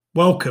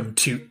Welcome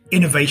to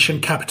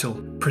Innovation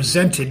Capital,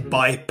 presented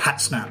by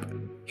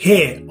PatSnap.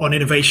 Here on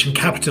Innovation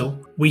Capital,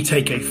 we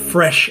take a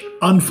fresh,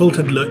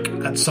 unfiltered look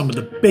at some of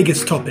the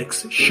biggest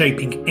topics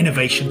shaping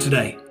innovation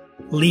today.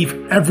 Leave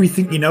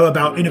everything you know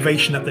about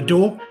innovation at the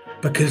door,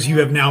 because you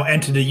have now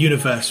entered a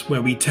universe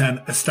where we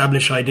turn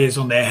established ideas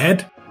on their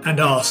head and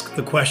ask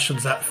the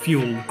questions that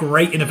fuel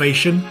great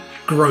innovation,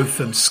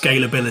 growth, and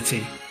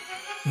scalability.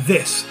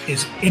 This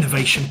is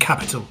Innovation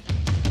Capital.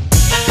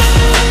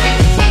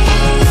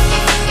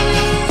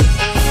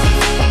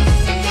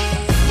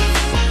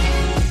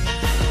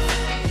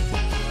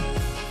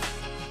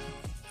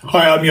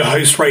 Hi, I'm your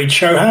host, Ray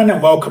Chauhan,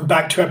 and welcome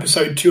back to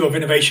episode 2 of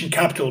Innovation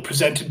Capital,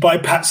 presented by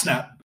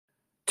PatSnap.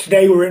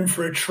 Today we're in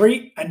for a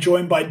treat and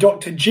joined by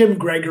Dr. Jim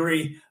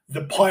Gregory,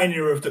 the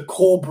pioneer of the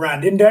Core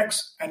Brand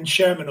Index and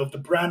chairman of the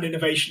brand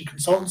innovation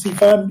consultancy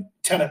firm,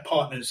 Tenet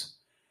Partners.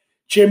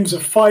 Jim's a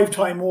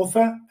 5-time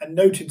author and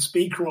noted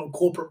speaker on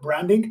corporate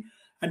branding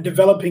and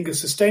developing a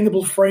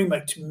sustainable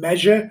framework to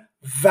measure,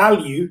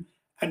 value,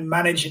 and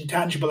manage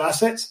intangible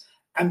assets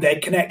and their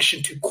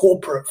connection to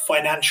corporate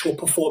financial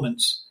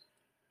performance.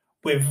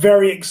 We're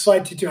very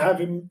excited to have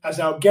him as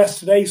our guest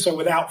today. So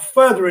without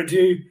further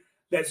ado,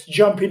 let's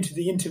jump into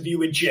the interview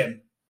with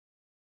Jim.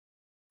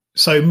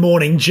 So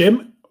morning,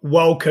 Jim.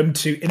 Welcome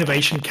to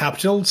Innovation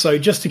Capital. So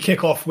just to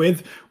kick off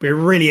with, we're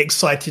really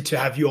excited to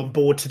have you on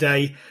board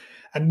today.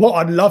 And what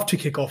I'd love to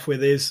kick off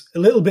with is a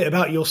little bit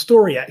about your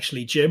story,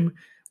 actually, Jim.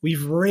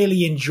 We've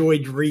really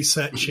enjoyed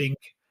researching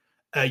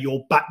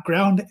your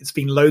background. It's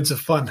been loads of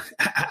fun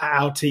at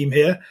our team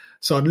here.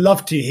 So I'd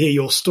love to hear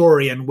your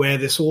story and where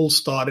this all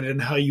started and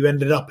how you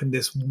ended up in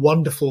this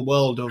wonderful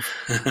world of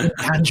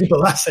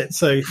intangible assets.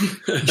 So,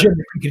 Jim,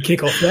 if we could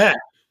kick off there.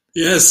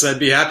 Yes, I'd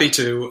be happy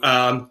to.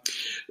 I'm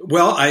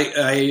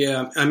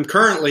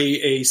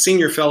currently a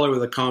senior fellow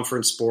with the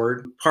Conference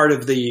Board, part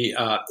of the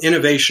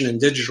Innovation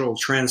and Digital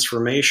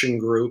Transformation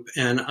Group,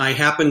 and I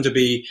happen to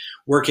be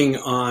working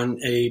on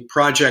a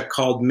project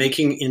called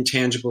Making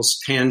Intangibles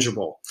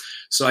Tangible.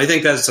 So I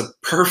think that's a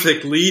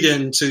perfect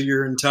lead-in to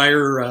your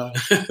entire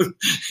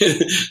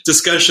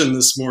discussion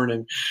this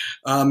morning.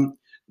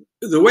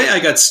 The way I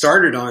got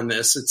started on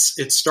this,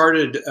 it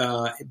started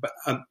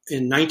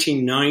in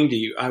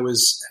 1990. I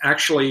was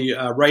actually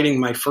writing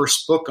my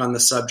first book on the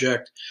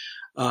subject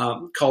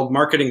called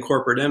Marketing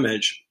Corporate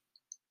Image.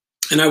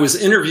 And I was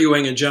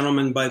interviewing a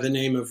gentleman by the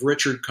name of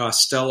Richard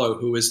Costello,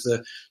 who was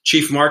the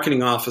chief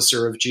marketing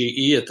officer of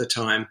GE at the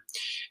time.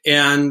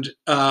 And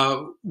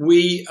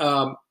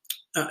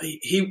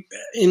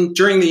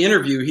during the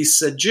interview, he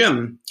said,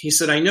 Jim,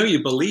 I know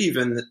you believe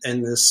in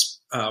this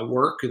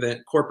work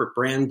that corporate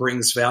brand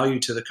brings value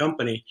to the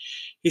company.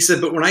 He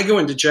said, but when I go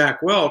into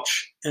Jack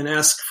Welch and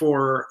ask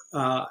for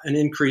an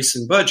increase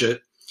in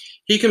budget,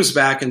 he comes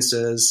back and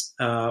says,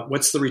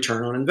 what's the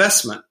return on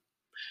investment?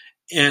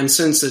 And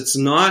since it's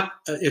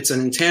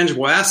an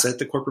intangible asset,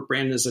 the corporate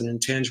brand is an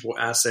intangible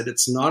asset.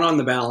 It's not on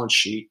the balance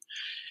sheet.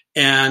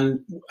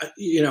 And,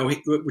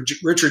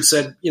 Richard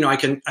said, I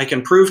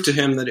can prove to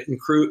him that it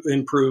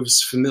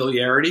improves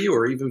familiarity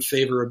or even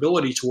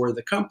favorability toward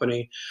the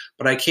company,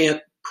 but I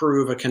can't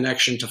prove a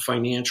connection to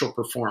financial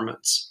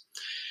performance.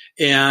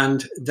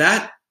 And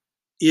that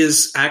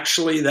is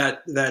actually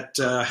that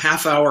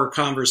half-hour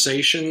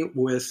conversation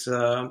with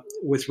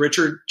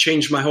Richard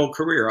changed my whole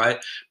career.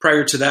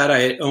 Prior to that,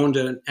 I owned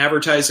an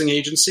advertising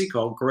agency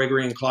called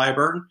Gregory and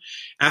Clyburn.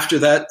 After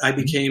that, I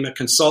became a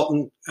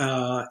consultant,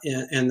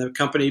 and the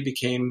company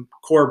became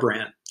Core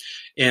Brand.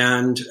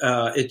 And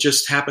it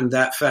just happened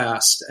that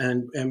fast.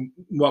 And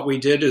what we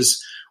did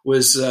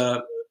was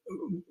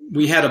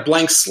we had a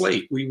blank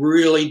slate. We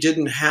really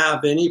didn't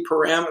have any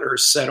parameters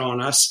set on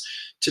us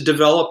to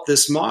develop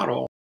this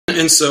model.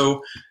 And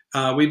so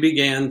we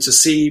began to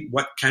see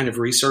what kind of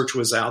research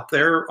was out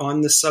there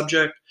on this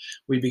subject.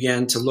 We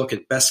began to look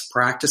at best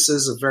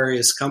practices of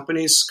various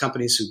companies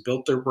who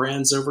built their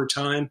brands over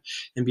time,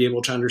 and be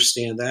able to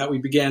understand that. We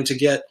began to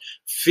get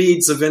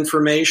feeds of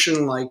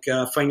information like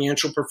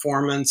financial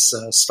performance,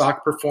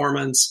 stock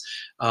performance,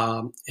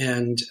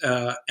 and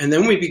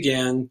then we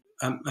began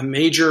a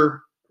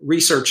major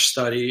research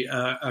study,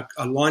 a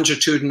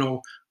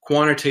longitudinal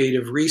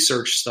quantitative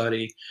research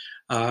study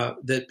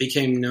that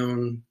became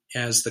known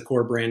as the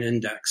Core Brand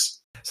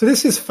Index. So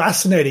this is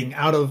fascinating.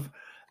 Out of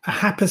a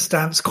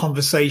happenstance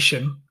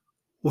conversation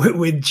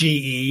with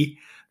GE,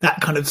 that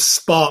kind of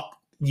sparked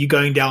you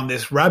going down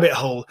this rabbit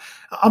hole.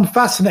 I'm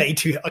fascinated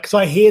too, because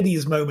I hear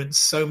these moments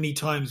so many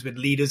times with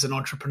leaders and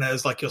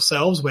entrepreneurs like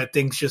yourselves, where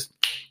things just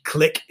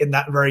click in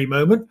that very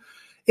moment.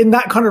 In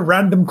that kind of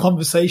random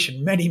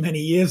conversation many, many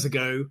years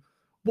ago,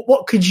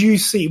 what could you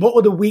see? What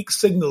were the weak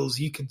signals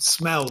you could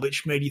smell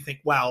which made you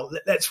think, wow,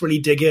 let's really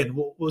dig in?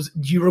 Do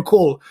you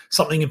recall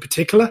something in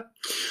particular?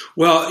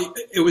 Well,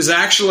 it was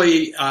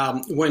actually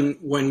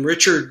when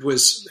Richard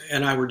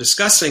and I were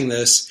discussing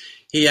this,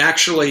 he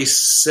actually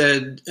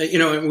said,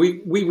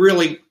 we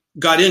really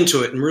got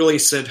into it and really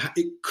said,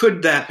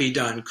 could that be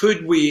done?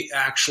 Could we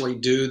actually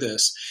do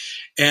this?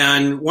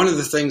 And one of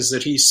the things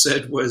that he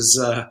said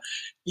was,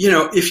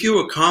 if you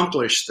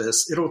accomplish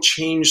this, it'll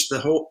change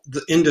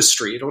the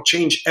industry. It'll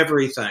change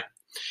everything.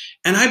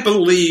 And I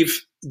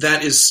believe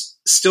that is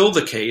still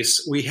the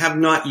case. We have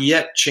not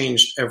yet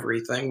changed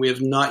everything. We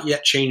have not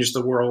yet changed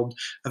the world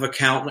of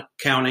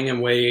accounting and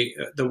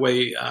the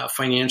way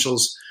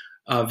financials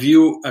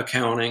view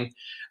accounting.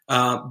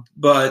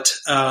 But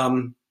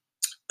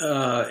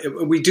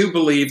we do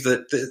believe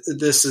that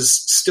this is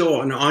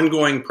still an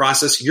ongoing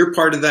process. You're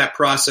part of that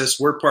process.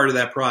 We're part of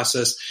that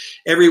process.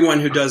 Everyone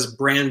who does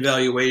brand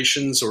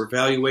valuations or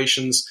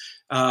valuations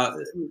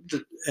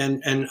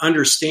and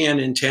understand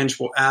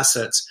intangible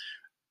assets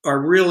are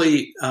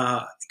really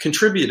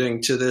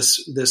contributing to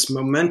this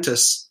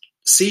momentous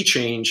sea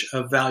change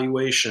of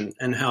valuation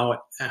and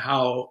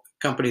how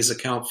companies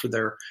account for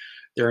their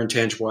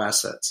intangible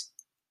assets.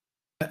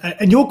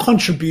 And your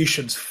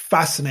contribution's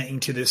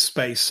fascinating to this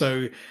space.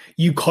 So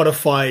you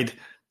codified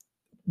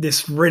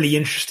this really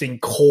interesting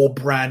core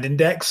brand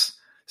index,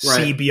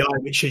 right, CBI,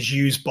 which is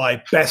used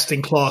by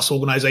best-in-class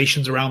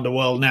organizations around the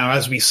world now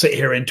as we sit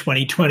here in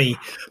 2020.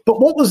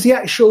 But what was the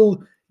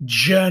actual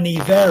journey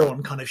there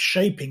on kind of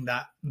shaping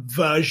that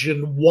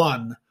version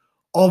 1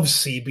 of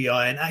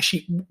CBI? And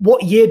actually,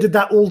 what year did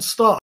that all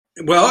start?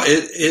 Well,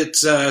 it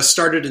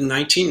started in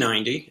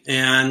 1990,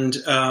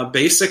 and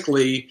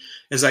basically,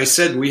 as I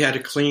said, we had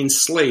a clean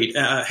slate.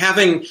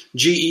 Having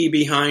GE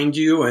behind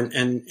you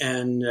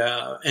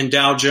and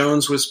Dow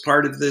Jones was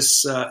part of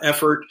this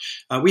effort.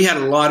 We had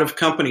a lot of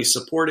companies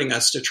supporting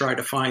us to try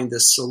to find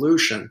this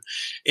solution.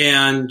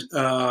 And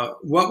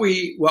what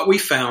we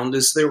found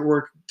is there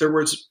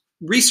was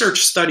research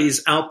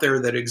studies out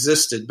there that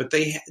existed, but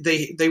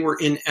they were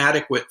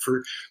inadequate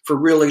for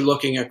really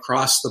looking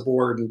across the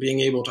board and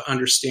being able to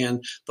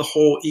understand the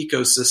whole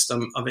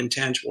ecosystem of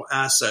intangible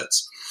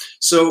assets.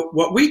 So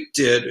what we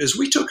did is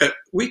we took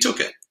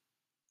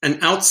an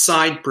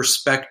outside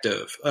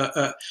perspective,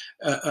 out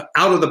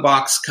of the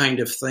box kind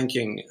of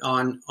thinking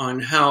on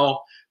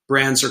how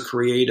brands are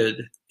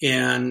created.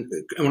 And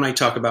when I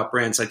talk about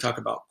brands, I talk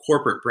about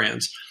corporate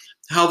brands,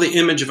 how the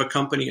image of a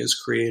company is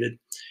created.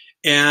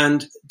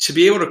 And to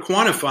be able to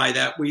quantify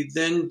that, we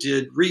then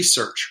did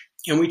research,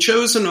 and we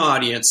chose an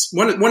audience.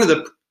 One of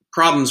the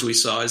problems we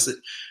saw is that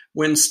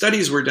when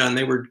studies were done,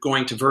 they were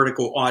going to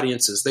vertical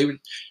audiences. They would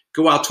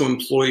go out to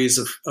employees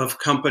of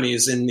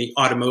companies in the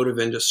automotive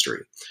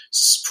industry,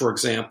 for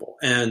example.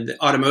 And the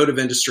automotive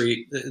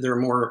industry, there are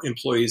more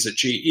employees at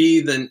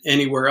GE than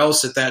anywhere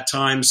else at that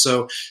time.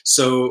 So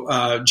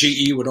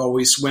GE would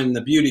always win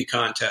the beauty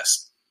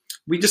contest.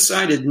 We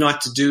decided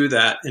not to do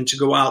that and to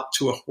go out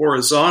to a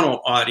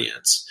horizontal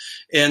audience.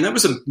 And that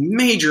was a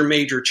major,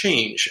 major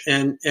change.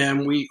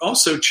 And we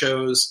also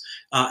chose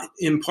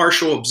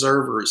impartial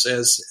observers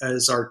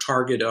as our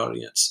target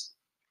audience.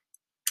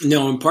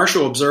 Now,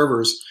 impartial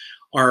observers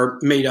are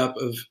made up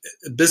of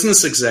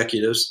business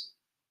executives,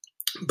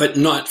 but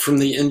not from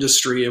the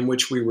industry in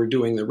which we were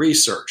doing the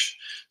research.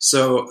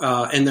 So,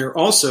 and there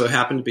also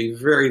happen to be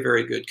very,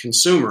 very good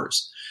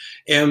consumers.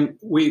 And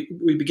we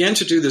began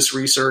to do this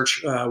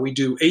research. We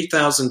do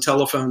 8,000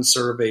 telephone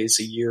surveys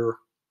a year.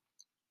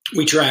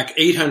 We track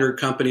 800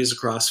 companies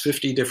across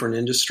 50 different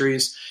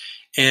industries,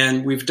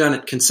 and we've done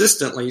it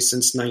consistently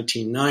since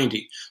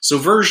 1990. So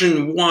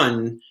version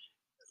 1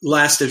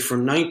 lasted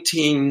from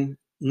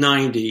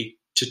 1990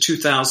 to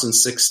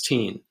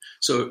 2016.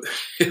 So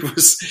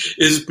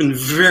it's been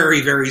very,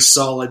 very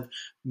solid,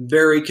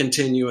 very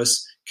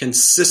continuous,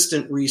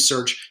 consistent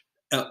research.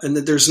 And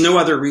there's no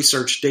other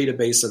research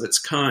database of its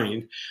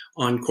kind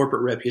on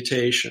corporate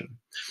reputation.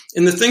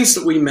 And the things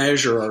that we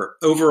measure are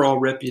overall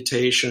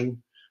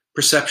reputation,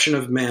 perception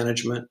of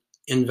management,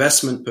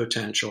 investment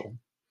potential.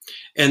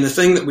 And the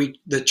thing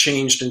that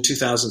changed in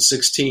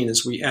 2016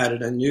 is we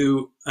added a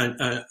new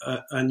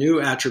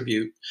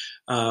attribute,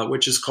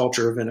 which is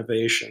culture of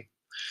innovation.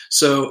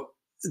 So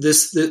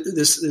this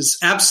is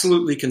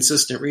absolutely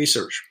consistent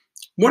research.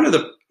 One of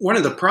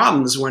the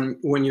problems when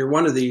you're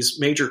one of these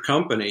major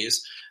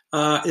companies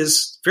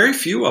is very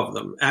few of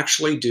them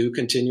actually do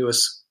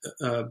continuous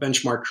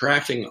benchmark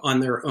tracking on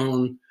their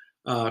own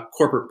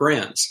corporate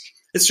brands.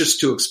 It's just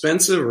too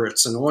expensive, or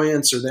it's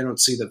annoyance, or they don't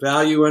see the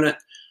value in it.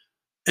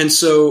 And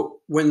so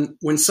when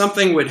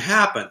something would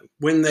happen,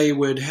 when they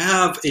would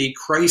have a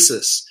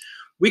crisis,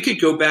 we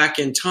could go back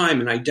in time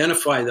and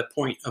identify the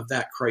point of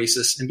that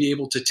crisis and be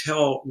able to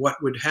tell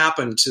what would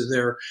happen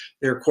to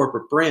their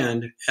corporate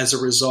brand as a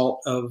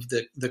result of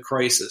the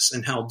crisis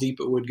and how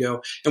deep it would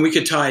go. And we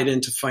could tie it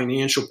into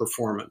financial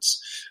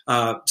performance,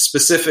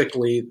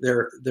 specifically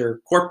their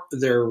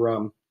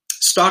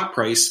stock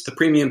price, the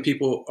premium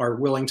people are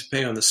willing to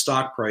pay on the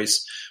stock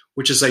price,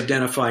 which is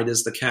identified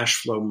as the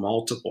cash flow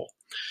multiple.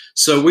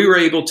 So we were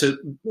able to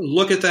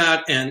look at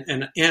that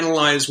and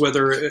analyze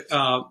whether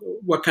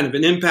what kind of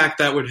an impact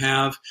that would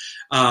have.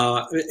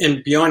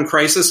 And beyond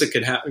crisis, it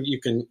could have.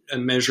 You can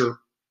measure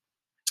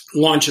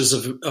launches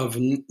of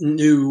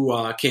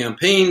new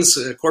campaigns,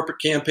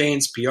 corporate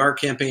campaigns, PR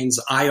campaigns,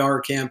 IR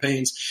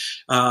campaigns.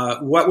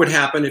 What would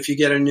happen if you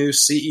get a new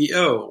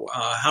CEO?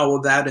 How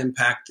will that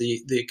impact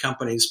the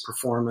company's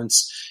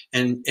performance?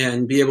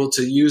 And be able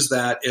to use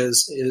that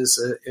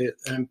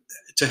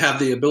to have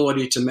the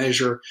ability to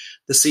measure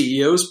the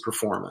CEO's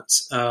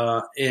performance.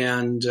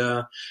 And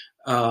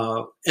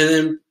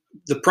then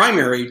the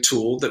primary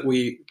tool that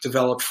we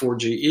developed for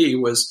GE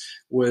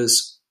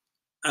was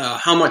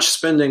how much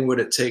spending would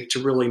it take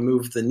to really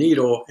move the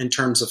needle in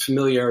terms of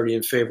familiarity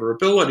and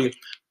favorability,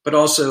 but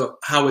also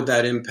how would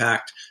that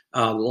impact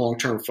the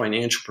long-term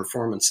financial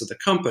performance of the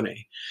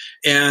company.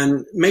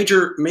 And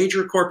major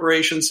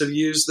corporations have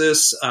used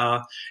this.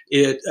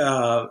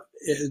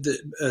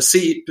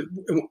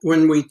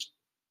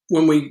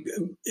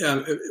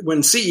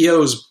 When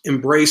CEOs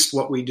embraced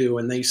what we do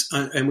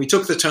and we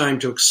took the time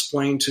to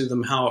explain to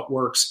them how it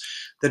works,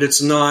 that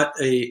it's not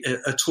a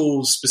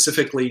tool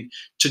specifically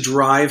to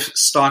drive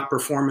stock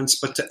performance,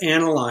 but to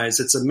analyze.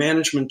 It's a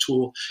management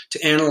tool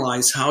to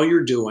analyze how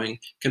you're doing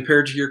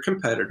compared to your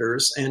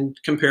competitors and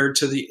compared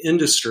to the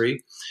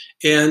industry,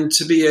 and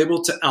to be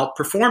able to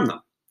outperform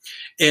them.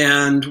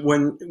 And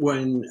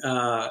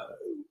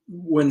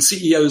when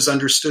CEOs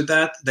understood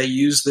that, they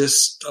used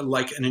this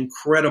like an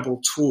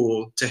incredible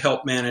tool to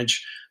help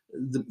manage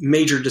the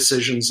major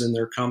decisions in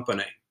their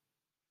company.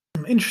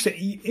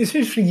 Interesting. It's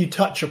interesting you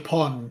touch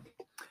upon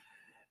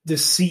the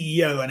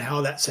CEO and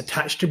how that's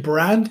attached to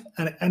brand.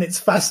 And it's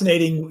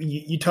fascinating.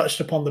 You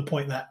touched upon the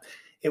point that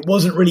it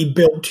wasn't really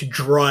built to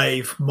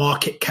drive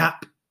market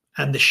cap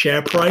and the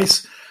share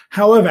price.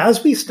 However,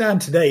 as we stand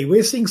today,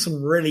 we're seeing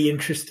some really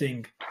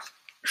interesting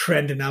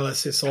trend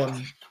analysis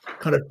on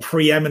kind of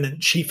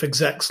preeminent chief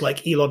execs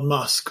like Elon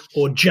Musk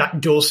or Jack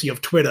Dorsey of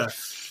Twitter,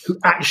 who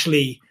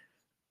actually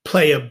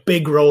play a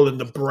big role in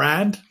the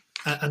brand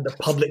and the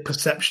public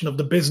perception of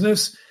the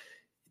business.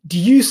 Do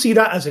you see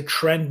that as a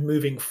trend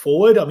moving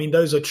forward? I mean,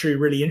 those are two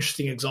really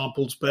interesting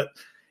examples, but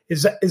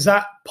is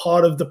that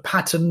part of the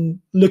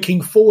pattern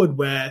looking forward,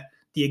 where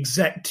the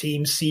exec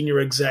team, senior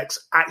execs,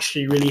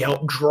 actually really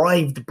help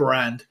drive the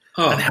brand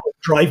and help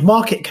drive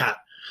market cap?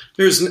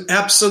 There's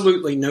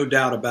absolutely no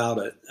doubt about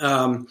it.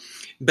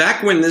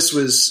 Back when this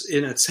was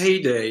in its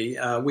heyday,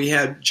 we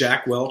had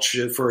Jack Welch,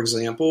 for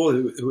example,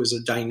 who was a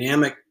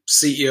dynamic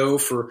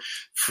CEO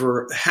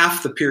for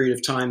half the period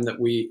of time that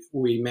we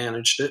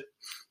managed it,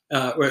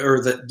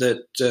 or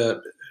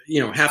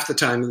half the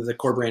time that the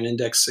Core Brand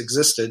Index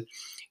existed.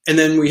 And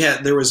then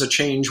there was a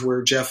change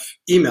where Jeff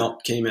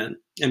Immelt came in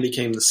and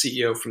became the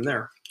CEO from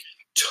there.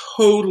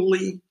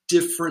 Totally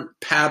different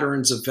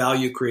patterns of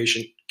value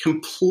creation,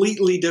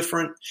 completely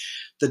different.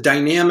 The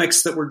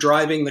dynamics that were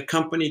driving the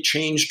company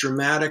changed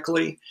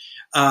dramatically.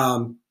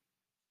 And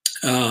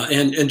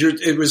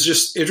it was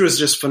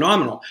just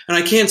phenomenal. And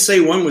I can't say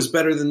one was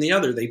better than the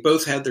other. They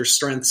both had their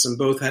strengths and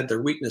both had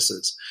their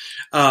weaknesses.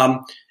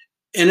 And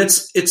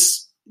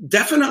it's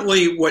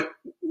definitely what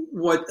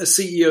a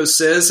CEO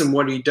says and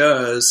what he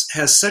does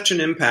has such an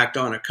impact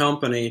on a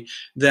company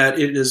that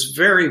it is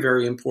very,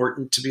 very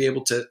important to be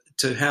able to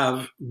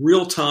have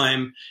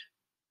real-time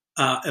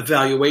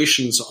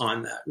evaluations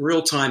on that,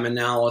 real-time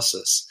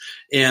analysis.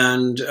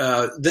 And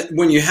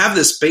when you have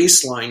this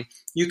baseline,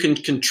 you can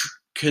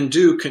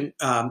do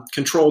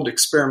controlled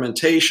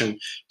experimentation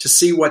to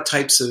see what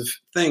types of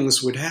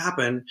things would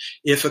happen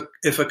if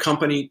a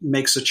company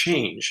makes a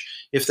change,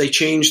 if they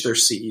change their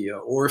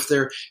CEO, or if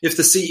the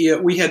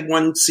CEO. We had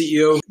one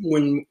CEO,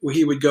 when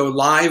he would go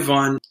live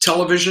on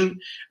television,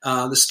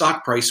 the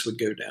stock price would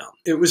go down.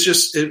 It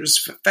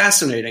was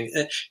fascinating.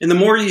 And the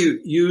more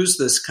you use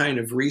this kind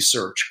of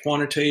research,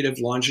 quantitative,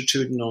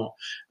 longitudinal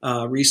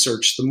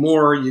research, the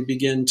more you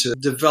begin to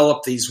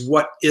develop these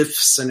what if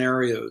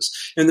scenarios.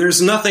 And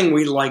there's nothing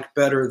we like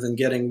better than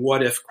getting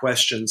what if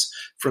questions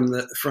from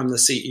the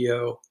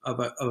CEO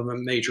of a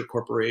major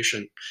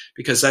corporation,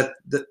 because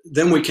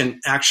then we can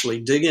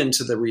actually dig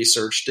into the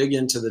research, dig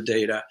into the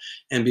data,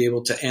 and be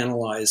able to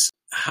analyze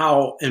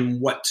how and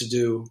what to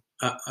do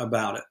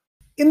about it.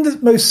 In the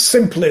most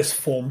simplest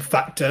form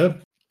factor,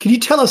 can you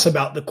tell us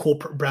about the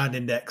Corporate Brand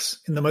Index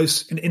in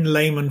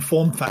layman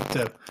form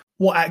factor?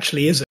 What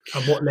actually is it,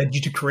 and what led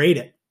you to create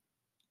it?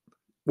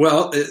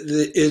 Well, it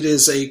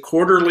is a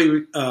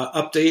quarterly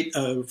update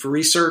of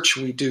research.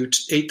 We do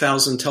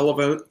 8,000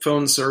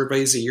 telephone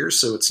surveys a year,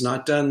 so it's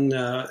not done,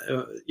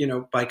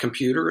 by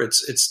computer.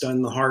 It's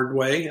done the hard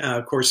way.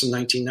 Of course, in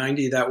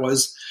 1990, that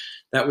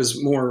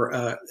was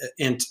more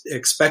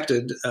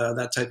expected,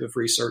 that type of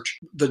research.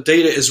 The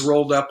data is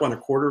rolled up on a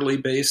quarterly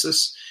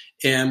basis,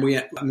 and we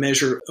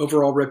measure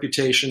overall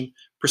reputation,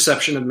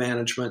 perception of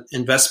management,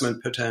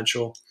 investment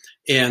potential,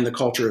 and the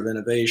culture of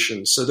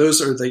innovation. So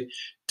those are the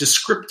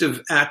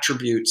descriptive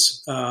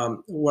attributes,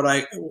 what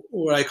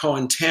I call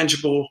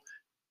intangible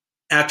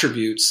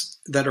attributes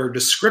that are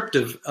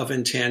descriptive of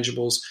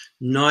intangibles,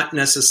 not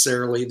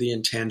necessarily the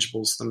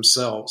intangibles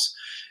themselves.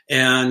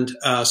 And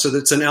so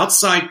that's an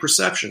outside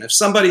perception. If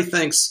somebody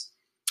thinks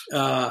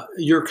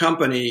your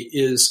company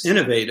is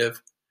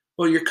innovative,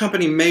 well, your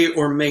company may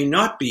or may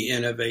not be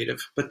innovative,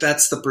 but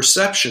that's the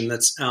perception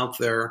that's out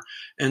there.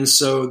 And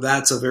so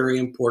that's a very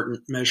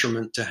important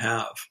measurement to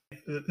have.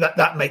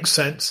 That makes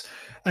sense.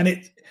 And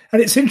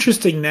it's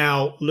interesting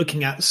now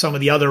looking at some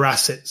of the other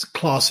assets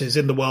classes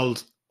in the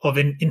world of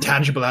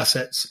intangible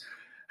assets.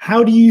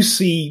 How do you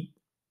see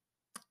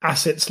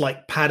assets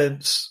like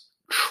patents,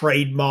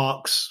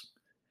 trademarks,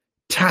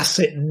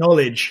 tacit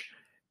knowledge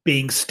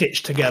being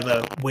stitched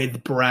together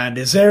with brand?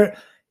 Is there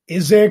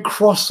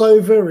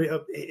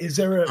crossover? Is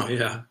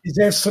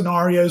there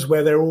scenarios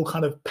where they're all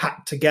kind of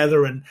packed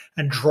together and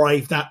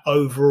drive that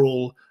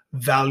overall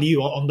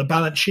value on the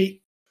balance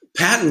sheet?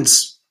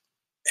 Patents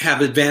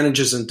have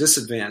advantages and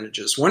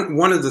disadvantages.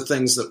 One of the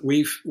things that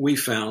we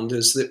found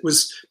is that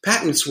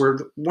patents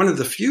were one of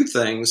the few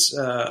things,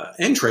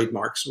 and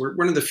trademarks were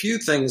one of the few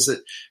things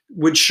that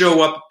would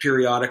show up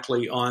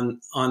periodically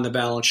on the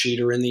balance sheet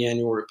or in the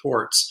annual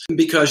reports,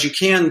 because you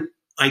can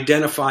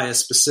identify a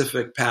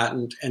specific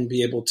patent and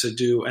be able to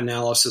do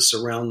analysis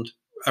around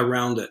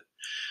it.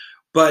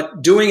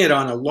 But doing it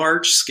on a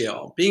large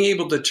scale, being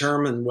able to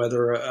determine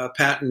whether a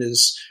patent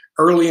is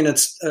early in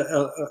its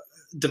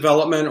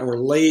development or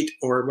late,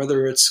 or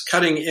whether it's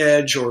cutting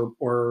edge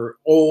or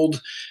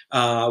old,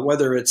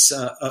 whether it's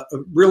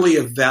really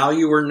of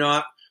value or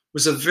not,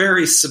 was a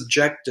very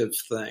subjective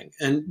thing.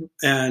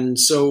 And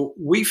so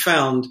we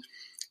found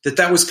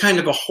that was kind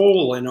of a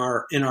hole in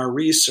our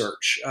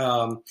research.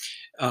 And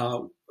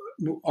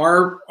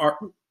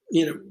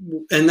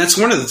that's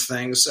one of the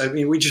things. I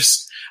mean,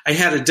 I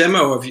had a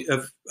demo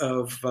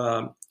of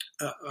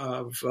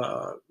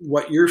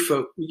what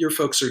your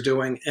folks are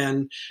doing,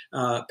 and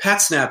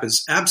PatSnap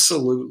is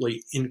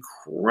absolutely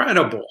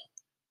incredible,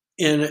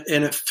 and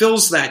it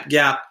fills that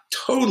gap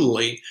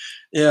totally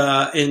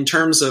in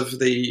terms of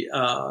the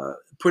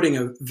putting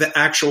the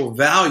actual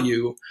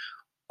value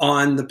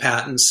on the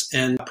patents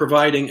and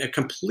providing a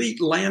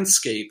complete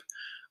landscape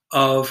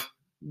of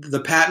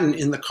the patent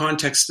in the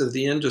context of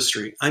the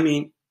industry. I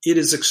mean, it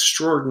is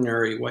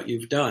extraordinary what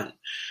you've done.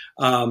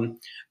 And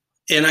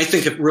I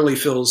think it really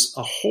fills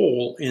a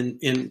hole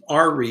in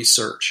our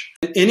research.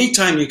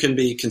 Anytime you can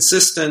be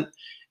consistent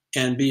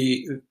and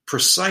be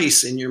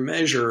precise in your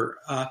measure,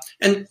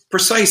 and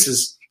precise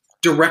is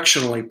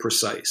directionally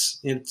precise.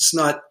 It's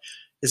not,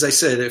 as I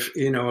said, if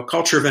a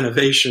culture of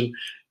innovation,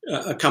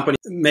 a company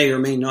may or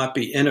may not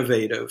be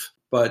innovative,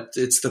 but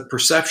it's the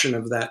perception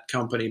of that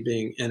company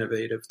being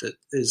innovative that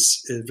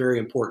is very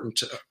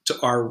important to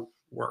our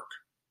work.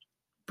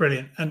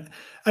 Brilliant. And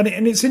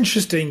it's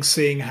interesting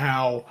seeing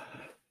how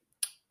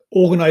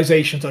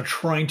organizations are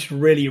trying to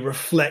really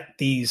reflect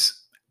these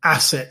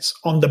assets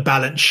on the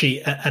balance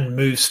sheet and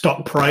move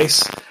stock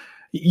price.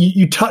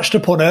 You touched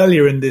upon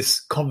earlier in this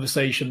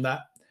conversation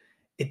that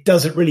it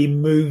doesn't really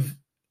move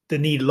the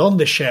needle on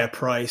the share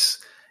price.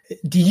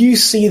 Do you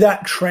see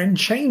that trend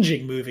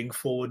changing moving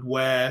forward,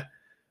 where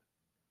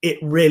it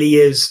really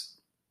is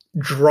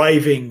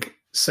driving,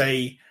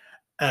 say,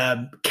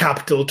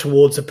 capital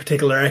towards a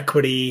particular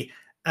equity?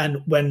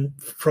 And when,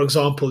 for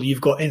example,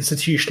 you've got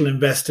institutional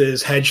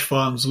investors, hedge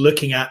funds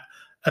looking at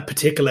a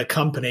particular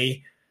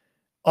company,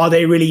 are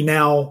they really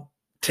now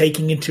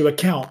taking into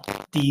account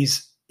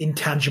these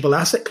intangible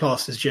asset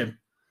classes, Jim?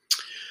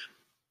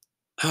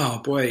 Oh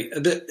boy,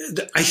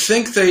 I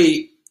think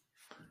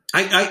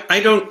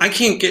I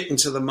can't get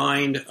into the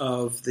mind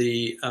of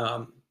the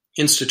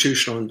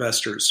institutional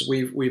investors.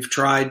 We've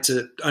tried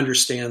to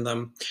understand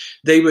them.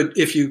 They would,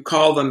 if you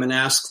call them and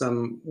ask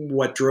them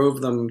what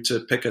drove them to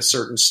pick a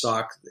certain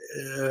stock,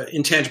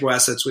 intangible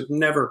assets would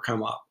never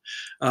come up.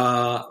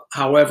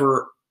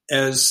 However,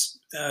 as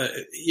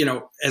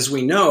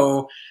we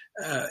know,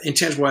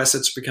 intangible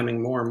assets are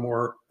becoming more and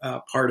more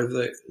part of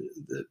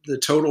the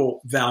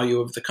total value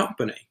of the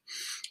company.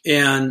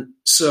 And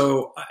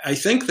so I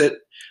think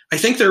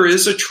there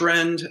is a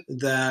trend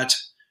that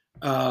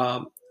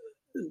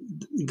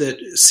that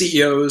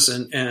CEOs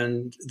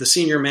and the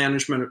senior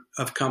management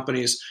of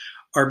companies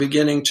are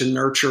beginning to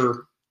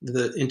nurture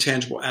the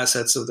intangible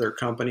assets of their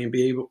company and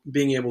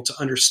being able to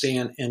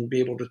understand and be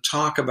able to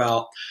talk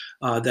about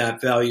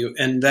that value,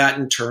 and that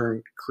in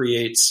turn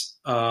creates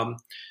a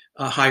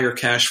higher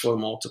cash flow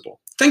multiple.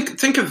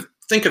 Think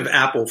of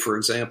Apple, for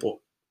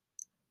example.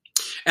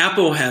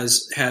 Apple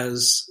has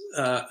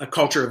a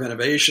culture of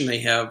innovation. They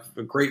have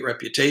a great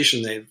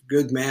reputation. They have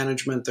good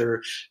management.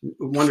 They're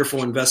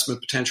wonderful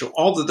investment potential.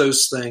 All of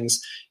those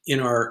things in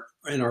our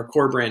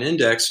core brand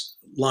index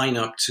line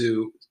up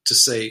to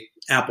say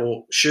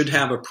Apple should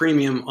have a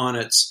premium on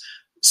its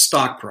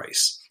stock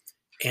price,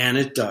 and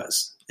it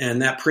does.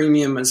 And that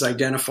premium is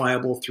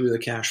identifiable through the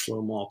cash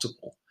flow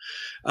multiple.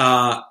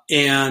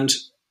 And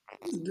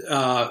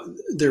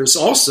there's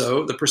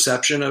also the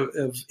perception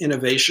of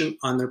innovation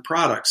on their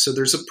products. So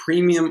there's a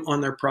premium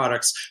on their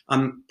products.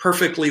 I'm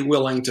perfectly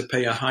willing to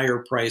pay a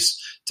higher price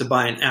to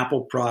buy an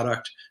Apple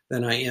product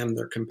than I am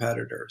their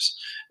competitors.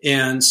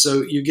 And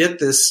so you get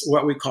this,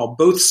 what we call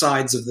both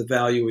sides of the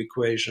value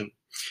equation.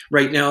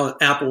 Right now,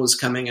 Apple is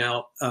coming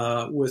out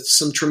with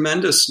some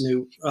tremendous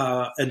new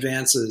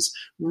advances,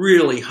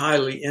 really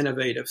highly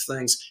innovative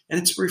things, and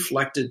it's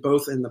reflected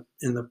both in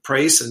the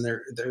price and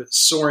their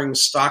soaring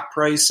stock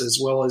price, as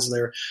well as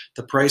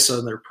the price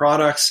of their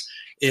products.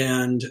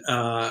 And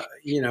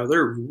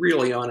they're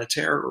really on a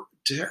tear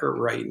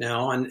right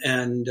now,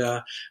 and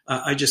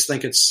I just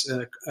think it's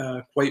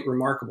quite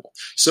remarkable.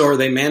 So, are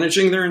they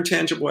managing their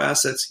intangible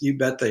assets? You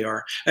bet they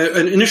are.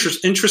 An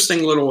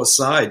interesting little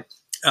aside.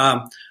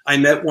 I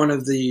met one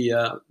of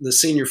the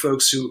senior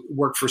folks who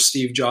worked for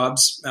Steve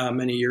Jobs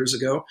many years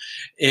ago,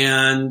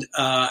 and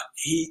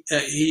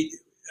he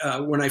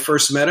when I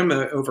first met him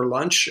over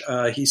lunch,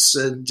 he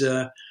said,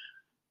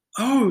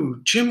 "Oh,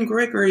 Jim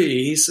Gregory."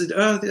 He said,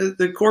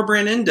 the Core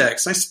Brand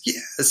Index. I said,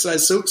 "Yes." I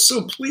was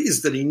so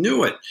pleased that he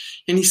knew it,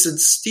 and he said,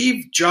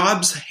 "Steve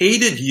Jobs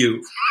hated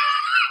you."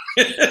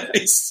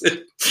 I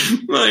said,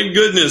 "My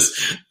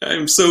goodness,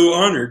 I'm so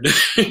honored."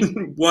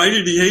 Why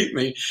did he hate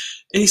me?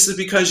 And he said,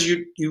 "Because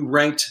you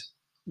ranked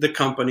the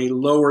company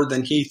lower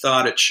than he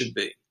thought it should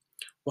be."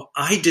 Well,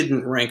 I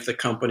didn't rank the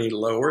company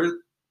lower.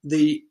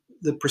 The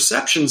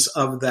perceptions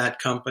of that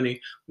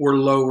company were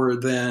lower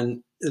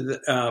than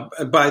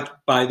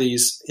by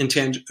these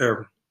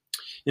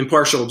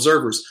impartial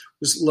observers,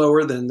 was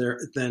lower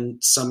than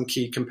some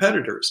key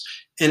competitors,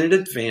 and it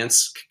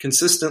advanced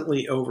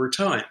consistently over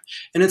time.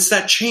 And it's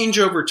that change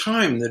over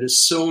time that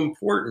is so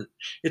important.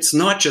 It's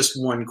not just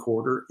one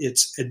quarter;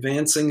 it's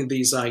advancing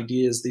these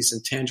ideas, these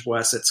intangible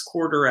assets,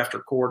 quarter after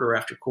quarter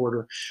after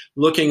quarter,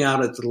 looking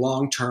out at the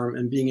long term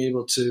and being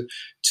able to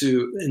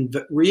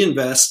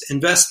invest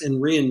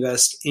and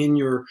reinvest in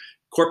your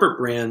corporate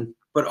brand,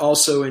 but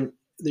also in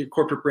the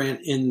corporate brand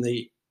in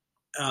the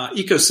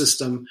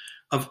ecosystem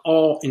of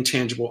all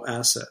intangible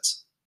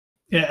assets.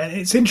 Yeah,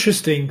 it's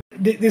interesting.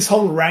 This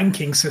whole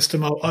ranking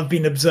system, I've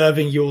been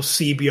observing your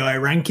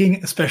CBI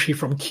ranking, especially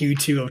from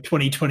Q2 of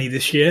 2020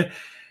 this year.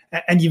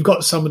 And you've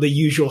got some of the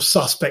usual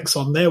suspects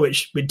on there,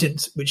 which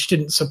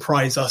didn't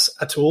surprise us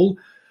at all.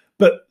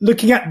 But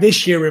looking at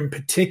this year in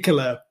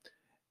particular,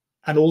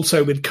 and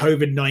also with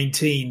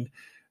COVID-19,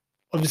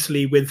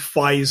 obviously with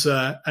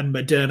Pfizer and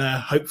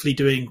Moderna hopefully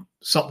doing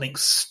something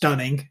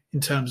stunning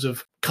in terms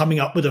of coming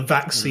up with a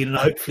vaccine and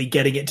hopefully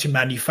getting it to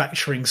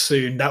manufacturing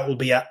soon. That will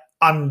be at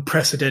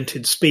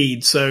unprecedented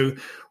speed. So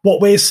what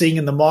we're seeing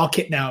in the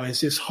market now is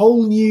this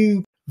whole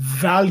new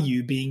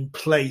value being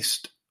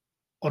placed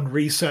on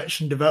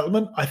research and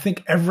development. I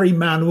think every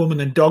man, woman,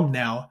 and dog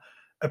now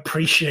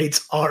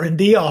appreciates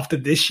R&D after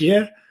this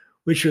year,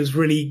 which was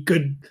really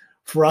good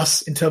for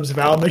us in terms of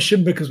our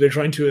mission, because we're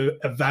trying to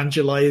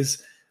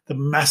evangelize the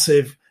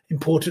massive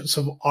importance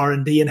of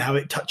R&D and how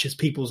it touches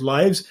people's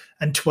lives.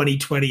 And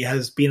 2020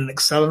 has been an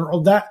accelerant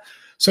of that.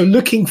 So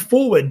looking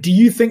forward, do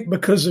you think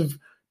because of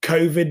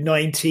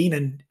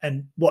COVID-19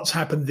 and what's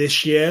happened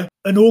this year,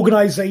 an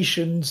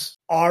organization's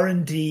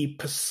R&D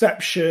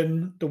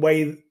perception, the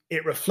way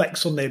it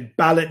reflects on their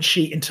balance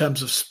sheet in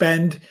terms of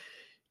spend,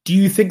 do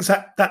you think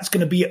that's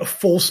going to be a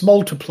force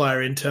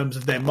multiplier in terms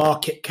of their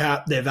market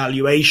cap, their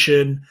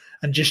valuation,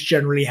 and just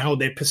generally how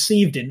they're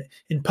perceived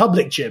in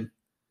public, Jim?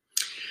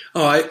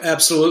 Oh, I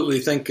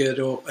absolutely think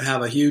it'll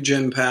have a huge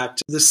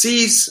impact. The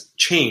seas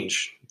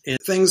change. And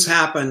things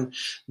happen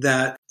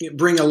that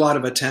bring a lot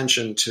of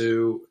attention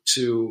to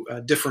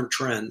different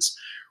trends.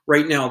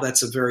 Right now,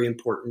 that's a very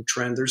important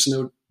trend. There's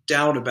no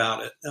doubt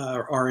about it.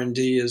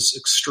 R&D is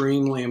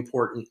extremely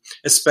important,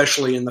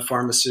 especially in the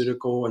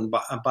pharmaceutical and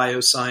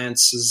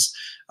biosciences.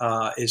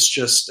 Is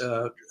just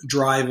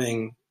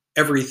driving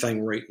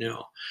everything right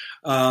now.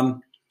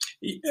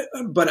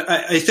 But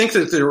I think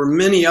that there are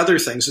many other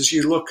things as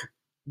you look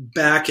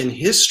back in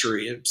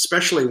history,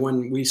 especially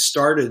when we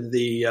started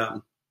the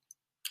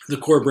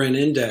Core Brand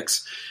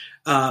Index.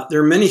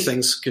 There are many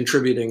things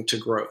contributing to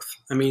growth.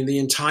 I mean, the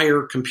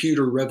entire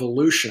computer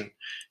revolution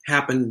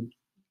happened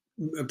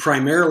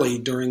primarily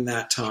during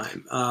that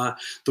time.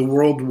 The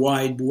World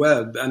Wide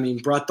Web,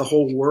 brought the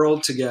whole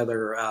world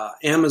together.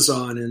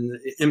 Amazon and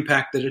the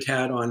impact that it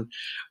had on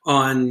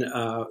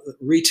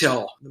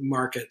retail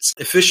markets,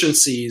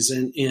 efficiencies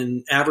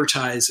in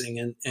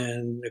advertising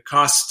and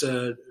cost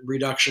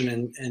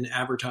reduction in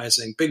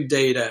advertising, big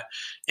data,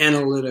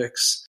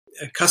 analytics,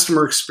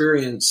 customer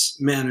experience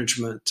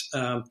management.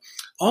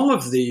 All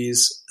of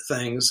these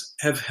things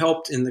have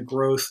helped in the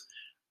growth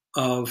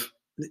of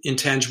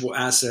intangible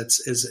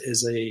assets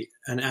as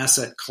an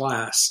asset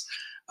class.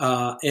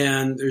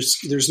 And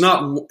there's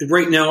not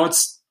right now.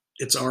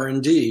 It's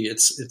R&D.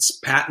 It's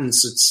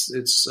patents.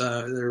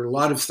 There are a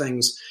lot of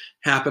things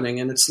happening,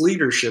 and it's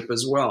leadership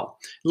as well.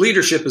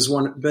 Leadership has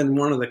been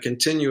one of the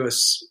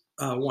continuous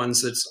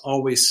ones that's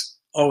always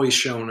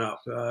shown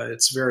up.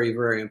 It's very,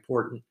 very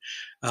important.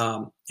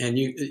 And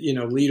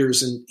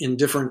leaders in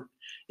different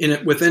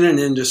within an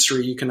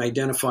industry, you can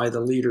identify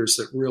the leaders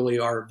that really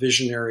are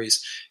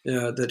visionaries,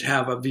 that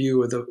have a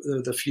view of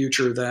the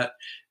future that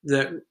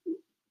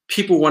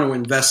people want to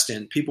invest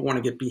in. People want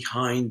to get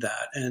behind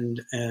that, and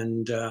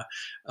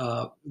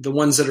the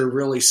ones that are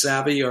really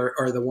savvy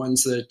are the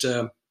ones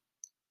that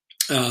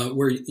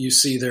where you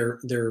see their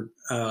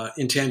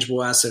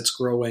intangible assets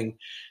growing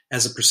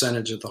as a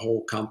percentage of the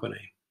whole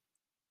company.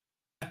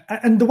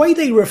 And the way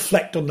they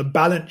reflect on the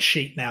balance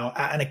sheet now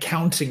at an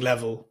accounting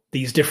level,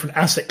 these different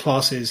asset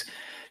classes,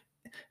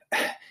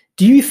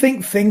 do you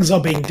think things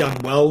are being done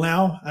well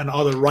now? And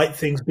are the right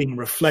things being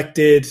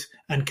reflected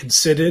and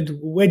considered?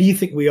 Where do you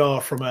think we are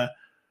from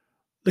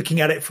looking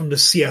at it from the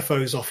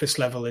CFO's office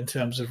level in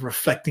terms of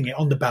reflecting it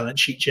on the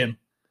balance sheet, Jim?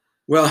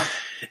 Well,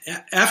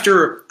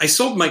 after I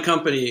sold my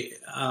company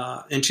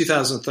in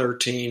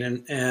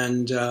 2013,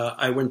 and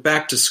I went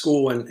back to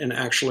school and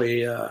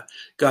actually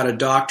got a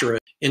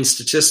doctorate in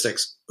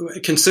statistics.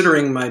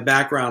 Considering my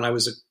background, I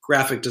was a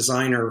graphic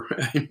designer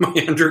in my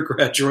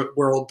undergraduate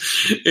world,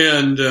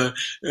 and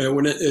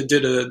when I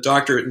did a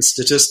doctorate in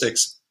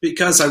statistics,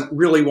 because I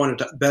really wanted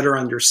to better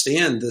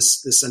understand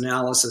this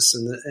analysis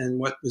and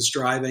what was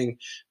driving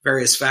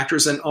various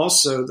factors, and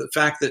also the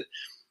fact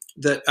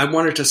that I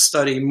wanted to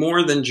study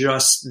more than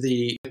just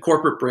the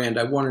corporate brand.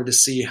 I wanted to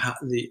see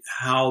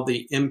how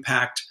the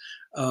impact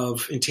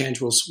of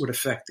intangibles would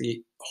affect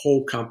the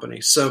whole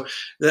company. So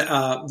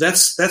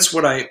that's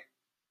what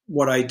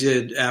I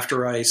did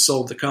after I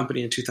sold the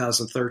company in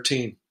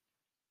 2013,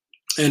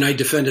 and I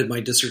defended my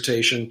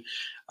dissertation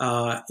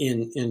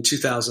in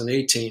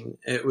 2018.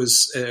 It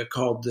was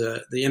called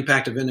 "The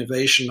Impact of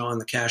Innovation on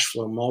the Cash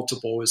Flow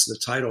Multiple" was the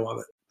title of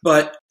it.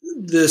 But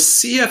the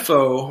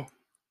CFO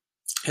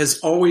has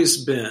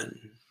always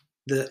been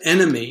the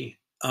enemy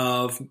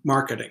of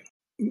marketing.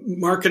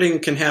 Marketing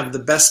can have the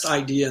best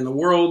idea in the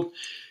world.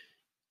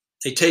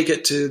 They take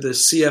it to the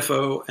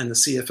CFO, and the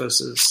CFO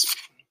says,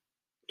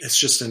 it's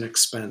just an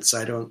expense.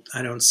 I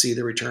don't see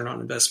the return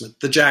on investment.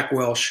 The Jack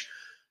Welch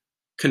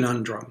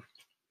conundrum.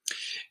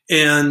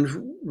 And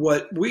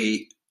one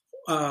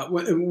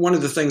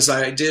of the things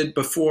I did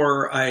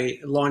before I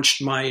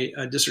launched my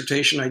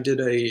dissertation, I did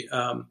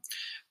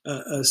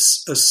a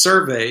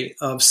survey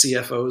of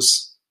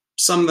CFOs,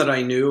 some that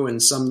I knew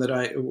and some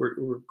that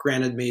were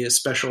granted me a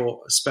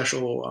special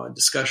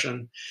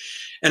discussion.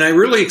 And I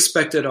really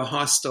expected a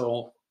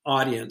hostile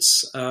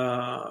audience,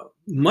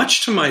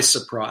 much to my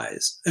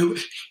surprise.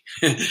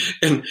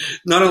 And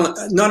not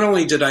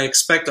only did I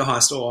expect a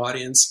hostile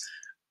audience,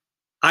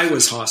 I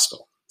was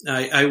hostile.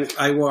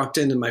 I walked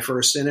into my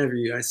first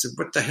interview. I said,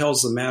 "What the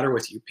hell's the matter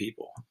with you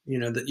people?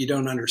 That you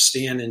don't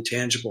understand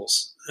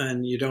intangibles,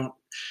 and you don't."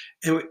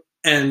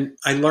 And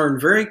I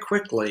learned very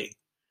quickly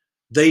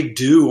they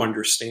do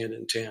understand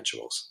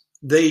intangibles.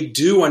 They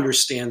do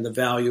understand the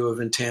value of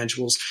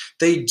intangibles.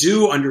 They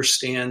do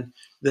understand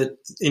that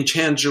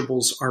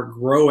intangibles are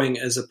growing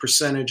as a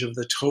percentage of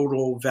the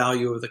total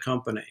value of the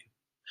company.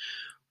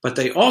 But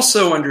they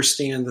also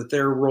understand that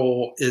their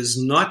role is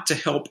not to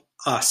help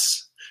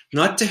us,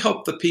 not to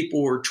help the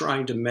people who are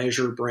trying to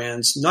measure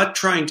brands, not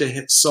trying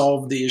to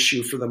solve the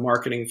issue for the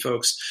marketing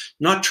folks,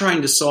 not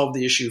trying to solve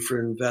the issue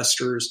for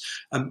investors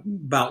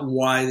about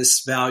why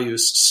this value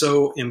is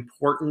so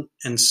important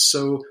and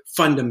so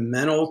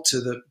fundamental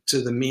to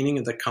the meaning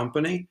of the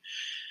company.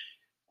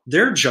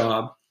 Their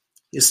job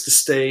is to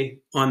stay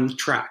on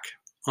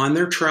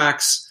their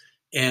tracks,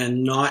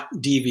 and not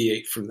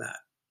deviate from that.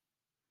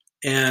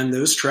 And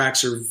those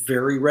tracks are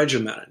very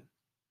regimented.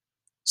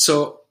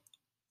 So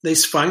they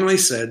finally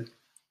said,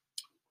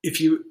 if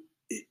you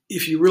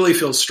really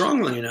feel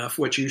strongly enough,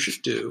 what you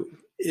should do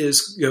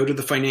is go to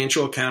the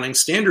Financial Accounting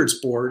Standards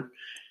Board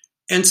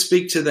and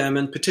speak to them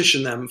and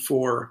petition them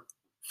for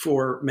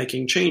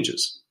making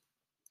changes.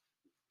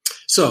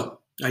 So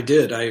I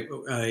did. I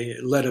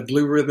led a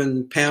blue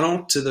ribbon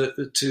panel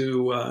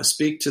to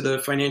speak to the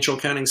Financial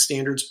Accounting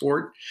Standards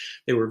Board.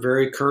 They were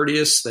very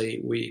courteous.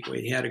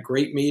 We had a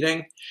great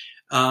meeting,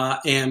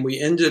 and we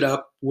ended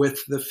up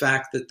with the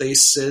fact that they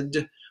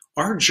said,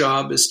 our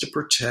job is to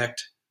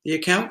protect the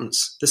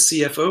accountants, the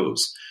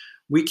CFOs.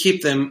 We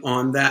keep them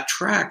on that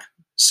track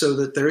so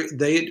that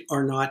they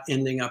are not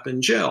ending up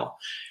in jail.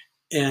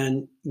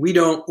 And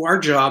our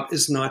job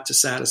is not to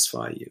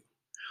satisfy you.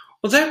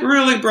 Well, that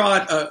really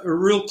brought a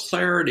real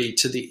clarity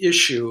to the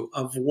issue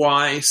of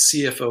why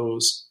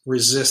CFOs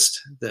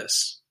resist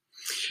this.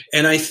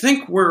 And I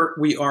think where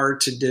we are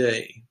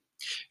today,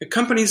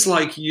 companies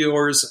like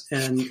yours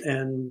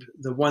and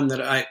the one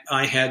that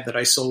I had that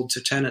I sold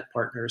to Tenet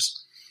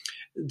Partners,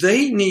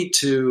 they need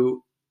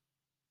to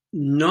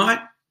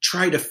not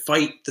try to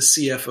fight the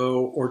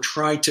CFO or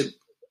try to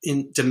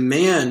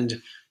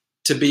demand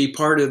to be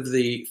part of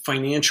the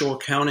financial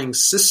accounting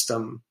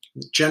system,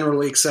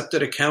 generally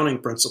accepted accounting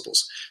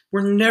principles.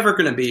 We're never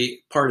going to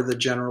be part of the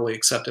generally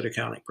accepted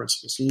accounting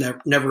principles.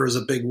 Never is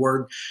a big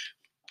word,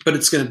 but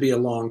it's going to be a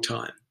long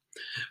time.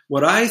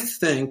 What I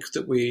think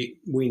that we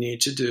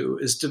need to do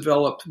is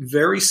develop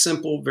very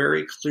simple,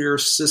 very clear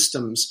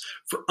systems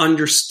for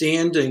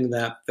understanding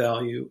that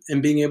value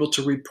and being able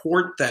to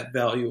report that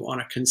value on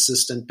a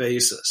consistent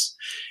basis.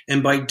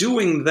 And by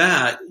doing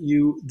that,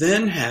 you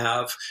then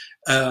have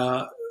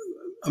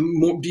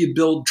you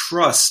build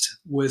trust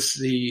with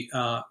the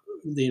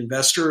the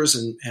investors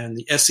and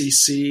the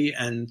SEC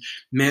and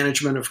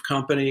management of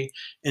company,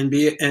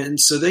 and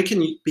so they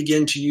can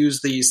begin to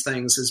use these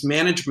things as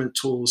management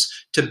tools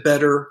to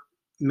better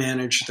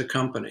manage the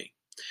company.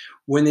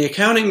 When the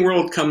accounting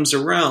world comes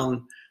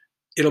around,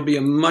 it'll be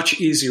a much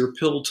easier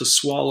pill to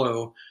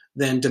swallow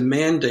than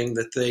demanding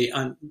that they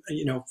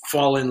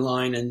fall in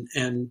line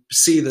and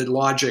see the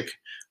logic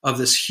of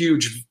this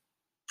huge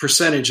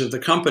percentage of the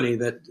company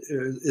that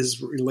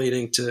is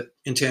relating to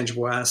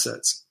intangible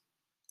assets.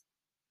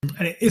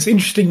 And it's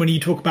interesting when you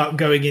talk about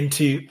going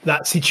into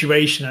that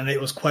situation, and it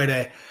was quite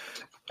a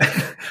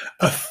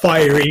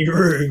fiery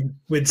room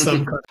with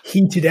some kind of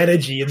heated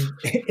energy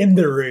in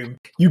the room.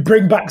 You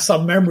bring back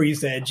some memories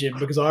there, Jim,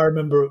 because I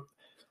remember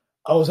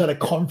I was at a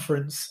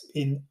conference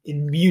in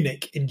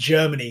Munich in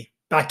Germany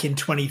back in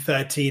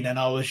 2013, and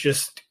I was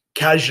just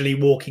casually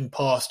walking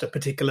past a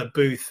particular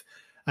booth,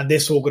 and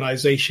this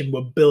organization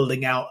were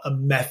building out a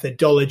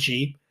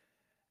methodology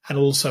and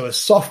also a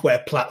software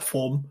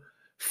platform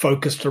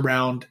focused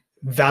around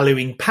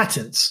valuing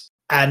patents.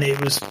 And it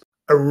was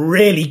a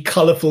really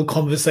colorful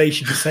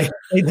conversation, to say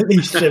the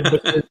least, Jim,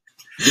 because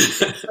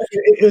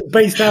it was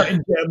based out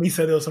in Germany,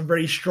 so there were some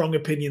very strong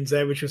opinions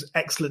there, which was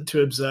excellent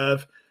to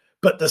observe.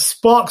 But the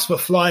sparks were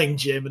flying,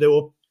 Jim. There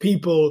were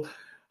people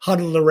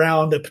huddled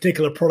around a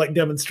particular product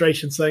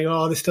demonstration saying,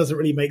 oh, this doesn't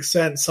really make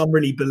sense. Some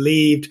really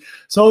believed.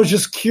 So I was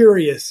just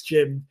curious,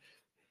 Jim,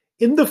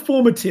 in the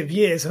formative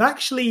years, and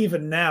actually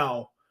even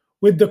now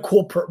with the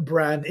corporate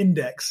brand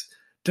index,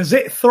 does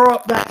it throw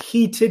up that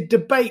heated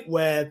debate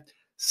where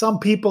some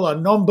people are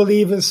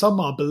non-believers, some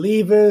are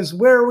believers?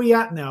 Where are we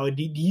at now?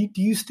 Do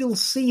you still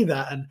see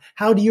that? And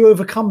how do you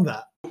overcome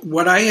that?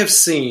 What I have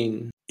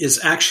seen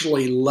is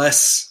actually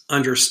less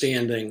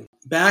understanding.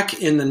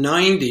 Back in the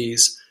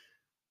 90s,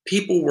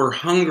 people were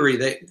hungry.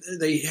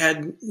 They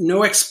had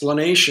no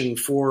explanation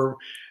for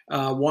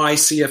why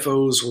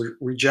CFOs were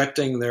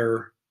rejecting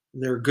their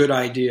good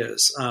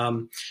ideas.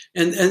 And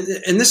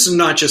this is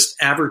not just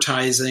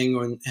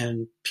advertising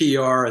and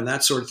PR and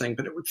that sort of thing,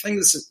 but it were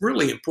things,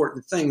 really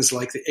important things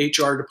like the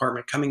HR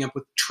department coming up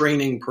with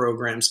training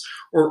programs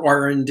or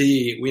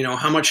R&D.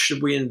 How much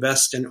should we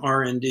invest in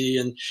R&D,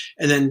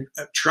 and then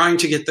trying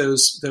to get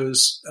those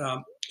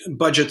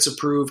budgets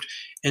approved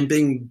and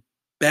being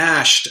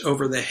bashed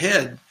over the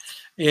head.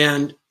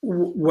 And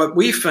what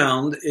we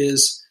found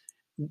is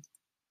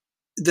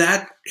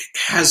that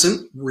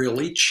hasn't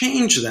really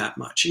changed that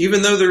much.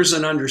 Even though there's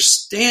an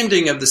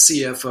understanding of the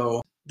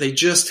CFO, they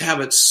just have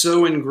it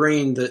so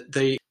ingrained that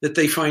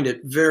they find it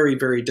very,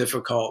 very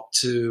difficult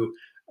to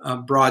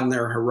broaden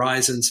their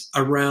horizons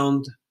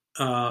around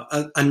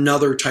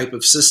another type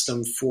of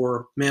system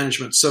for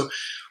management. So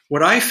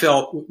what I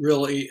felt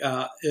really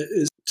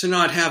is to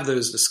not have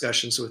those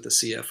discussions with the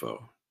CFO,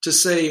 to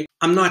say,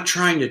 I'm not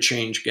trying to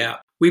change GAAP.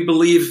 We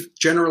believe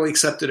generally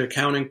accepted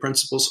accounting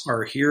principles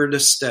are here to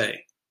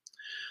stay.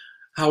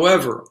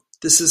 However,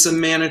 this is a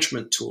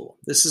management tool.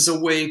 This is a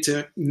way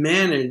to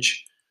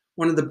manage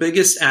one of the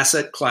biggest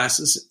asset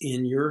classes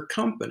in your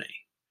company.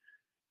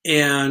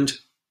 And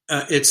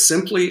it's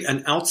simply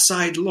an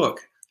outside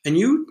look. And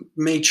you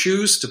may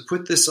choose to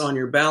put this on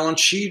your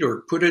balance sheet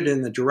or put it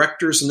in the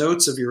director's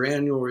notes of your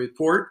annual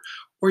report,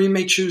 or you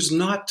may choose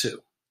not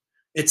to.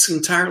 It's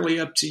entirely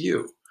up to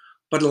you.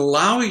 But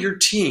allow your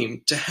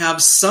team to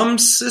have some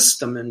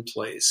system in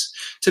place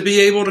to be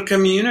able to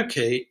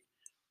communicate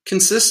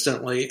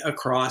consistently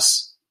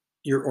across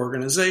your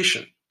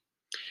organization.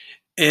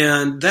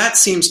 And that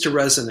seems to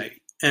resonate.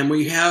 And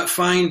we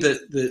find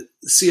that the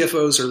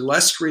CFOs are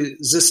less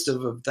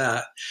resistive of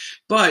that.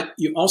 But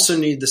you also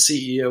need the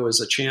CEO as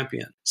a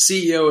champion.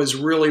 CEO is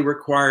really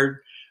required.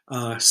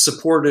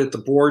 Support at the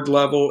board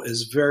level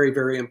is very,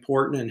 very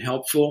important and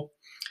helpful.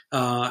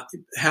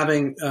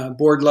 Having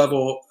board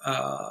level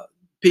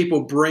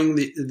people bring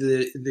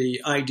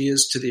the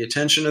ideas to the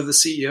attention of the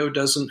CEO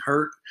doesn't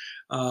hurt.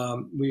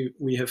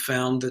 We have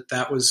found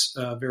that was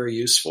very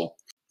useful.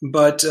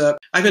 But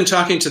I've been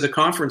talking to the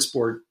conference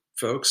board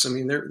folks. I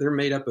mean, they're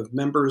made up of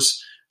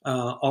members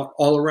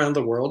all around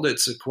the world.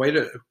 It's quite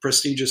a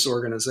prestigious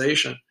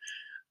organization.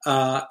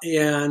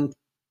 And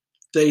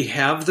they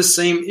have the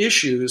same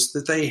issues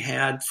that they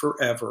had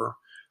forever,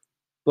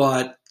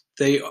 but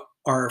they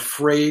are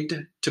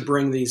afraid to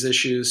bring these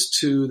issues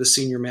to the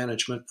senior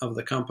management of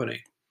the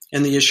company.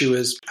 And the issue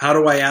is, how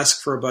do I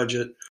ask for a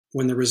budget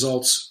when the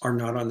results are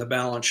not on the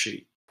balance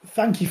sheet?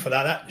 Thank you for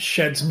that. That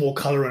sheds more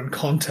color and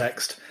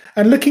context.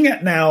 And looking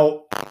at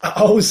now,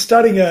 I was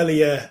studying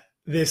earlier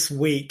this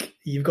week,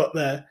 you've got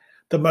the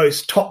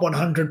most top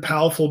 100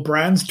 powerful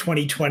brands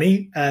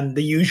 2020, and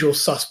the usual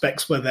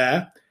suspects were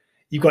there.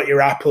 You've got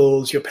your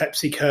Apples, your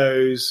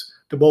PepsiCos,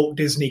 the Walt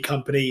Disney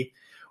Company.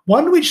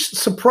 One which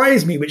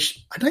surprised me,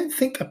 which I don't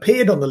think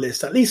appeared on the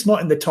list, at least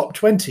not in the top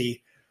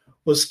 20,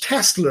 was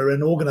Tesla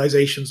and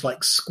organizations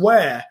like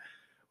Square,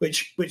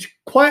 which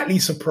quietly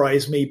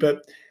surprised me.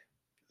 But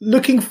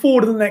looking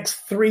forward to the next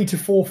 3 to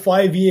 4,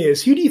 5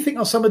 years, who do you think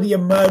are some of the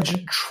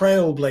emergent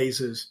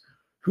trailblazers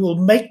who will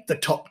make the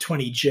top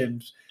 20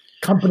 gyms?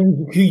 Companies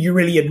who you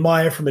really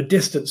admire from a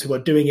distance who are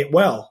doing it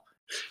well?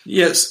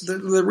 Yes,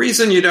 the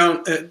reason you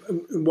don't,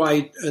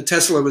 why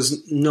Tesla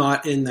was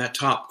not in that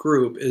top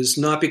group is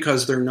not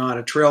because they're not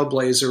a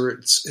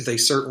trailblazer. They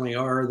certainly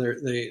are.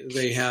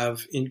 They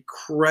have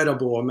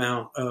incredible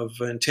amount of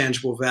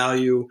intangible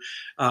value,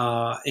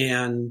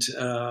 and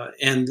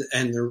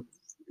their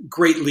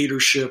great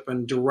leadership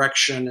and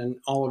direction and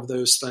all of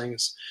those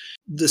things.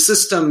 The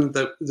system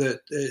that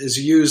is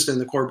used in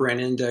the Core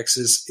Brand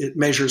Index it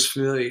measures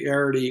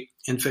familiarity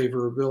and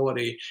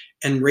favorability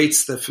and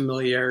rates the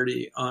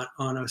familiarity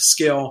on a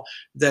scale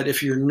that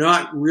if you're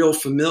not real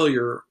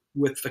familiar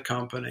with the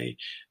company,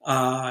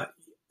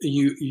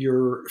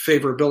 your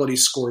favorability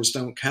scores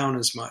don't count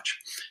as much.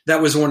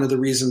 That was one of the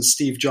reasons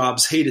Steve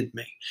Jobs hated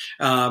me,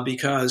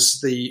 because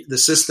the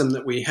system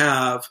that we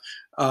have,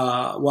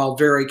 while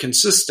very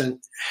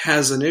consistent,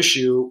 has an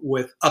issue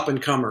with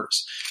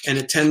up-and-comers, and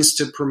it tends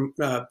to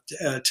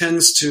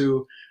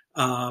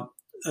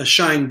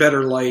shine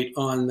better light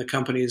on the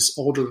companies,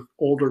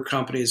 older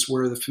companies,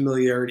 where the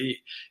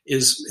familiarity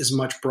is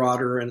much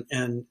broader and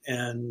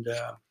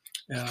the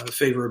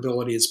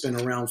favorability has been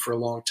around for a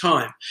long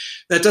time.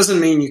 That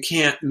doesn't mean you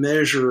can't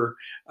measure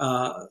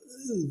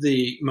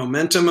the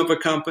momentum of a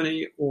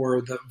company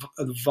or the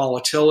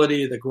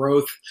volatility, the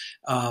growth,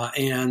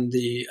 and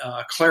the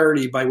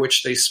clarity by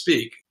which they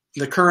speak.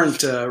 The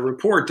current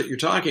report that you're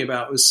talking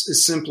about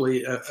is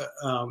simply a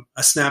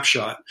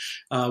snapshot.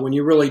 When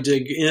you really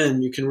dig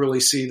in, you can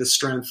really see the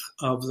strength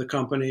of the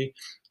company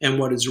and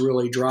what is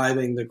really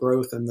driving the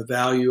growth and the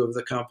value of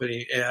the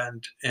company,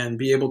 and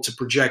be able to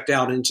project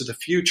out into the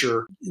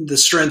future the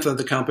strength of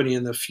the company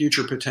and the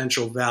future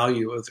potential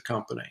value of the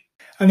company.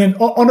 And then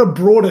on a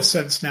broader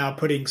sense now,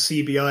 putting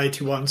CBI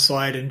to one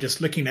side and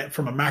just looking at it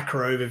from a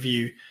macro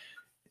overview,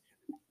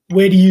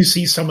 where do you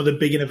see some of the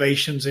big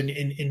innovations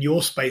in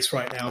your space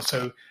right now?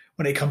 So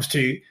when it comes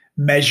to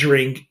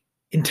measuring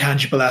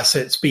intangible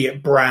assets, be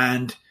it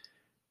brand,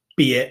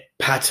 be it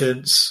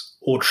patents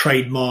or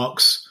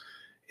trademarks,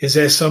 is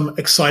there some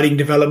exciting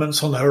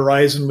developments on the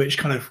horizon which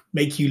kind of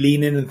make you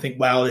lean in and think,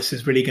 wow, this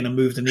is really going to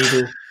move the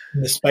needle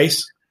in this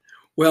space?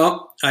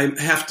 Well, I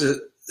have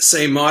to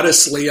say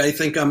modestly, I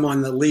think I'm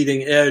on the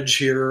leading edge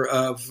here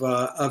of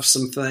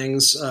some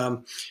things.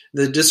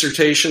 The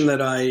dissertation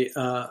that I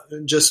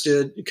just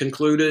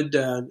concluded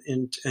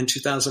in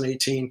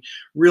 2018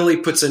 really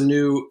puts a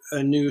new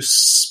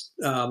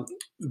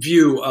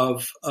view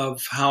of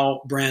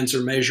how brands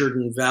are measured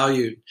and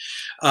valued.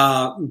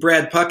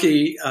 Brad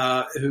Puckey,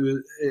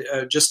 who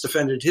just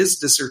defended his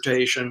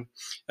dissertation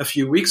a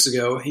few weeks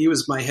ago, he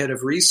was my head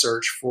of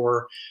research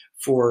for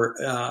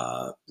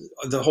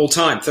the whole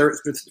time,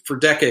 for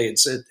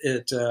decades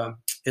at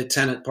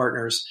Tenet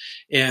Partners,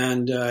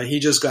 and he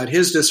just got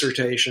his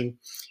dissertation,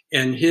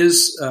 and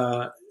his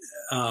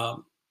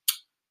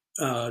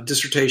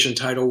dissertation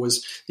title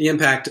was the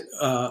impact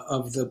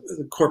of the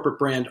corporate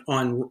brand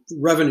on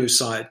revenue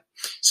side.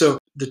 So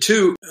the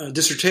two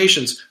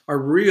dissertations are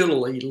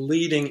really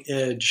leading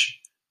edge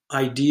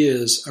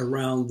ideas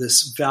around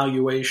this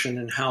valuation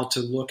and how to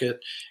look at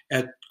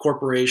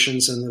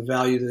corporations and the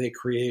value that they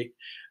create.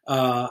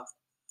 I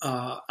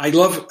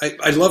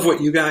love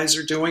what you guys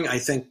are doing. I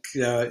think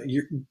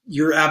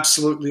you're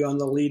absolutely on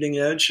the leading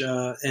edge,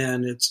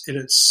 and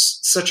it's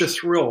such a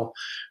thrill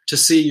to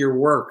see your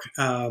work.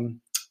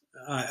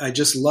 I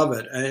just love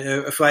it.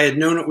 If I had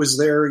known it was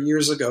there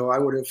years ago, I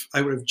would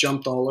have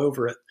jumped all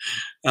over it,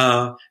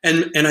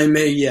 and I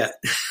may yet.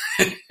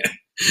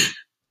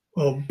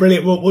 Well,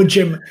 brilliant. Well,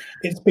 Jim,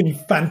 it's been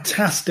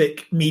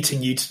fantastic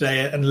meeting you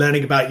today and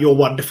learning about your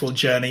wonderful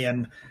journey.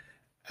 And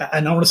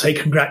I want to say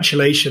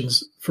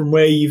congratulations from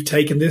where you've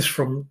taken this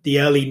from the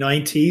early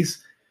 90s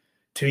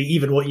to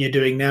even what you're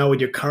doing now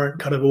with your current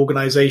kind of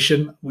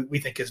organization. We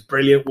think is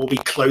brilliant. We'll be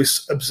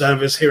close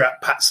observers here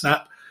at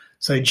PatSnap.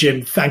 So,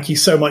 Jim, thank you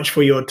so much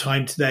for your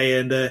time today,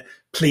 and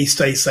please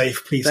stay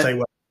safe. Please stay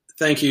well.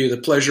 Thank you. The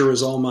pleasure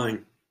is all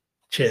mine.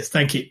 Cheers.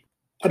 Thank you.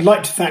 I'd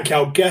like to thank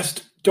our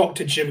guest,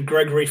 Dr. Jim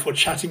Gregory, for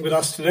chatting with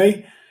us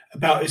today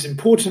about his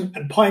important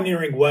and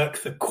pioneering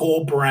work, the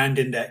Core Brand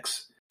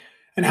Index,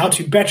 and how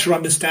to better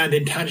understand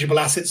intangible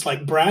assets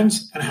like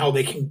brands and how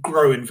they can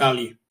grow in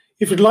value.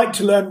 If you'd like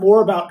to learn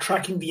more about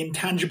tracking the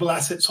intangible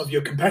assets of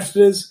your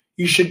competitors,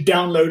 you should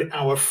download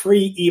our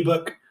free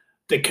ebook,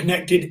 The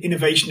Connected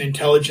Innovation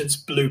Intelligence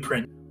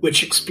Blueprint,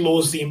 which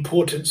explores the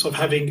importance of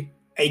having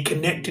a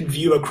connected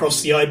view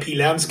across the IP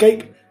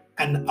landscape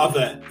and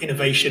other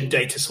innovation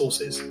data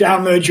sources.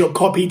 Download your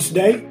copy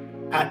today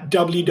at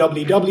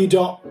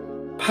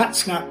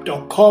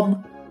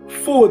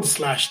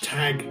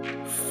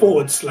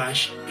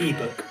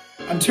www.patsnap.com/tag/ebook.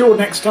 Until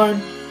next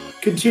time,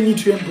 continue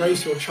to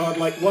embrace your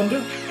childlike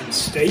wonder and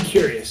stay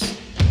curious.